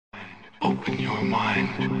Open your mind.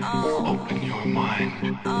 Open your mind.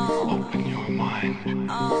 Open your mind.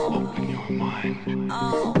 Open your mind.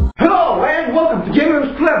 Hello and welcome to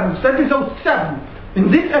Gamers Club, episode 7.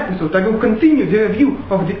 In this episode I will continue the review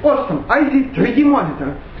of the awesome iz3d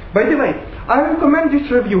monitor. By the way, I recommend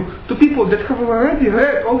this review to people that have already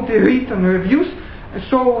read all the written reviews,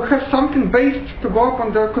 so have something based to go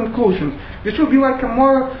upon their conclusions. This will be like a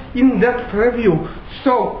more in-depth review,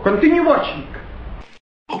 so continue watching.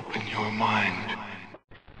 Open your mind.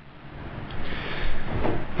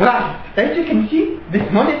 Right, as you can see, this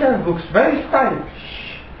monitor looks very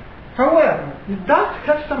stylish. However, it does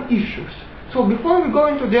have some issues. So before we go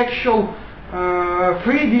into the actual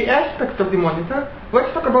 3D aspect of the monitor,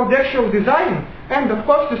 let's talk about the actual design. And of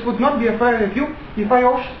course, this would not be a fair review if I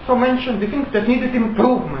also mentioned the things that needed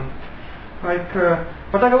improvement.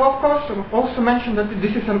 But I will of course also mention that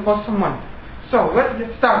this is an awesome monitor. So let's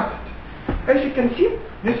get started. As you can see,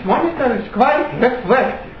 this monitor is quite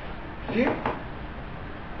reflective. See?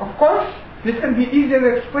 Of course, this can be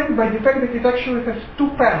easily explained by the fact that it actually has two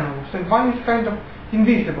panels, and one is kind of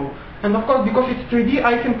invisible. And of course, because it's 3D,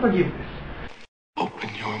 I can forgive this. Open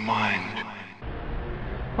your mind.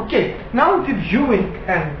 Okay, now the viewing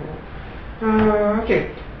angle.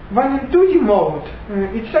 Okay, when in 2D mode,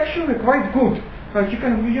 it's actually quite good. You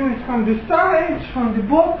can view it from the sides, from the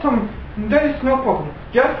bottom, there is no problem.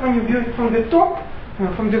 Just when you view it from the top,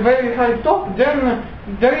 from the very high top, then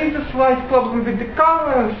there is a slight problem with the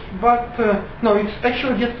colors, but no, it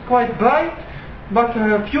actually gets quite bright, but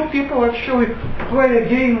few people actually play a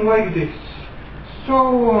game like this.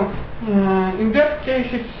 So in that case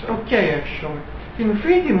it's okay actually. In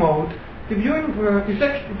 3D mode, the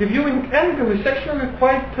viewing angle is actually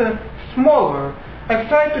quite smaller. I've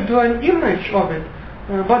tried to draw an image of it,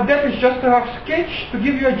 but that is just a rough sketch to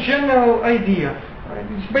give you a general idea.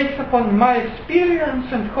 It's based upon my experience,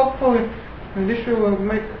 and hopefully this will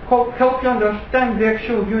help you understand the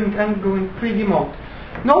actual viewing angle in 3D mode.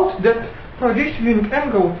 Note that for this viewing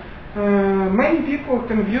angle, many people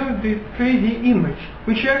can view the 3D image,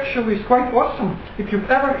 which actually is quite awesome if you've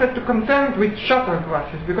ever had to contend with shutter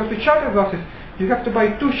glasses, because with shutter glasses you have to buy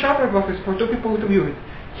two shutter glasses for two people to view it.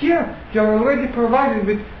 Here you are already provided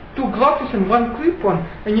with two glasses and one clip-on,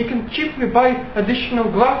 and you can cheaply buy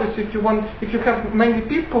additional glasses if you have many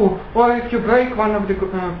people, or if you break one of the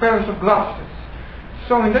pairs of glasses.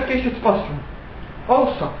 So in that case it's awesome.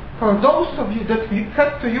 Also, for those of you that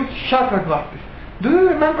had to use shutter glasses, do you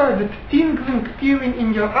remember that tingling feeling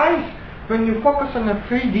in your eyes when you focus on a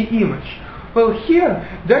 3D image? Well, here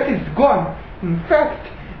that is gone. In fact,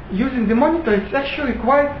 using the monitor it's actually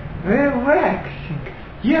quite relaxing.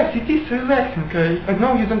 Yes, it is relaxing. I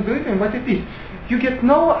know you don't believe me, but it is. You get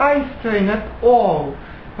no eye strain at all.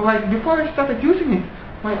 Like before I started using it,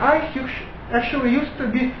 my eyes actually used to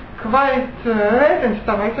be quite red and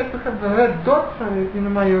stuff. I started to have red dots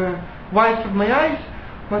in my whites of my eyes.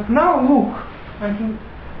 But now look, I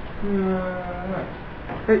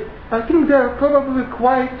think they are probably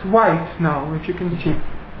quite white now, if you can see.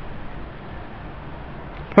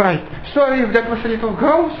 Right, sorry if that was a little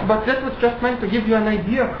gross, but that was just meant to give you an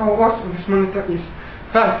idea of how awesome this monitor is.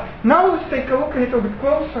 Right, now let's take a look a little bit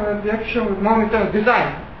closer at the actual monitor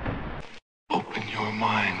design. Open your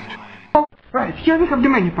mind. Right, here we have the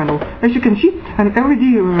menu panel. As you can see, an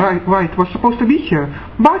LED light was supposed to be here,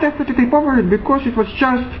 but I had to tape over it because it was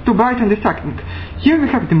just too bright in the second. Here we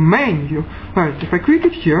have the menu. Right, if I click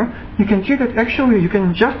it here, you can see that actually you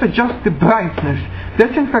can just adjust the brightness.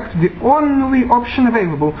 That's in fact the only option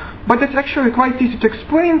available, but that's actually quite easy to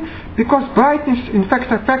explain because brightness in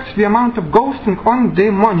fact affects the amount of ghosting on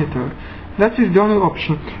the monitor. That is the only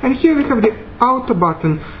option. And here we have the auto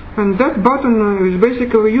button, and that button is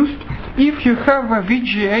basically used if you have a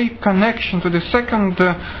VGA connection to the second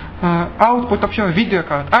output of your video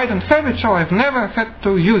card. I don't have it, so I've never had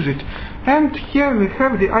to use it. And here we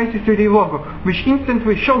have the iz3d logo, which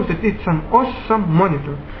instantly shows that it's an awesome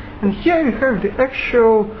monitor. And here we have the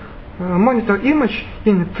actual monitor image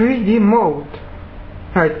in 3D mode.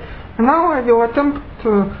 Right, and now I will attempt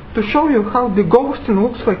to show you how the ghosting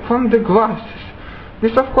looks like from the glasses.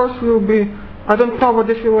 This of course will be, I don't know what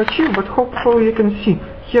this will achieve, but hopefully you can see.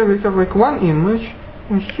 Here we have like one image,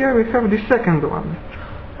 and here we have the second one.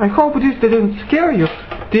 I hope this didn't scare you.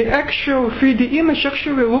 The actual 3D image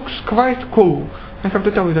actually looks quite cool. I have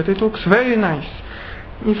to tell you that it looks very nice.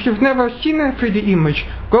 If you've never seen a 3D image,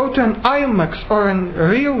 go to an IMAX or a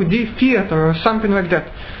Real D theater or something like that.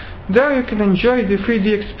 There you can enjoy the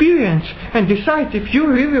 3D experience and decide if you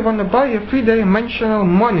really want to buy a 3-dimensional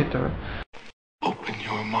monitor. Open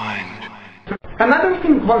your mind. Another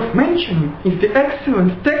thing worth mentioning is the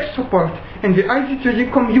excellent tech support in the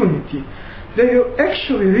iz3d community. They will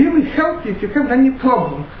actually really help you if you have any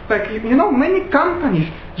problem. Like, many companies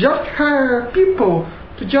just hire people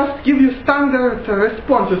to just give you standard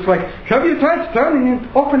responses like, have you tried turning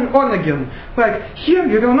it off and on again? Like, here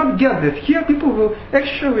you will not get this. Here people will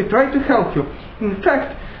actually try to help you. In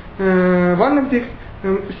fact, one of the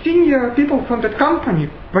senior people from that company,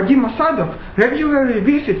 Vadim Asadov, regularly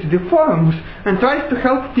visits the forums and tries to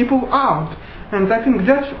help people out. And I think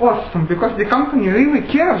that's awesome, because the company really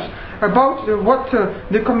cares about what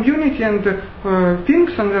the community and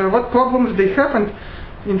thinks and what problems they have. And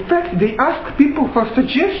in fact, they ask people for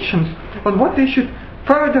suggestions on what they should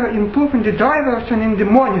further improve in the drivers and in the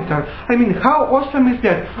monitor. I mean, how awesome is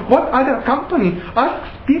that? What other company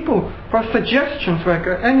asks people for suggestions, like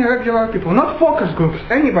any regular people, not focus groups,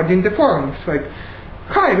 anybody in the forums, like,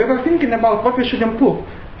 hi, we were thinking about what we should improve.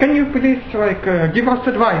 Can you please, give us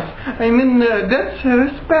advice? I mean, that's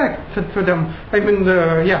respect for them. I mean,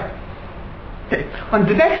 yeah. Okay. On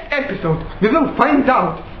the next episode, we will find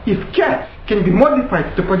out if cats can be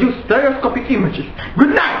modified to produce stereoscopic images.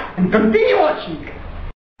 Good night, and continue watching!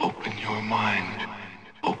 Open your mind,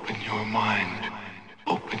 open your mind,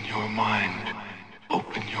 open your mind,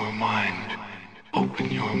 open your mind, open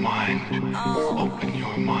your mind, open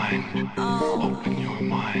your mind, open your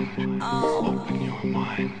mind, open your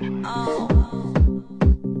mind.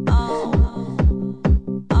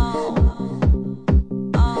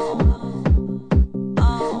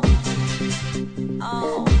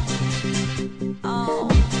 Oh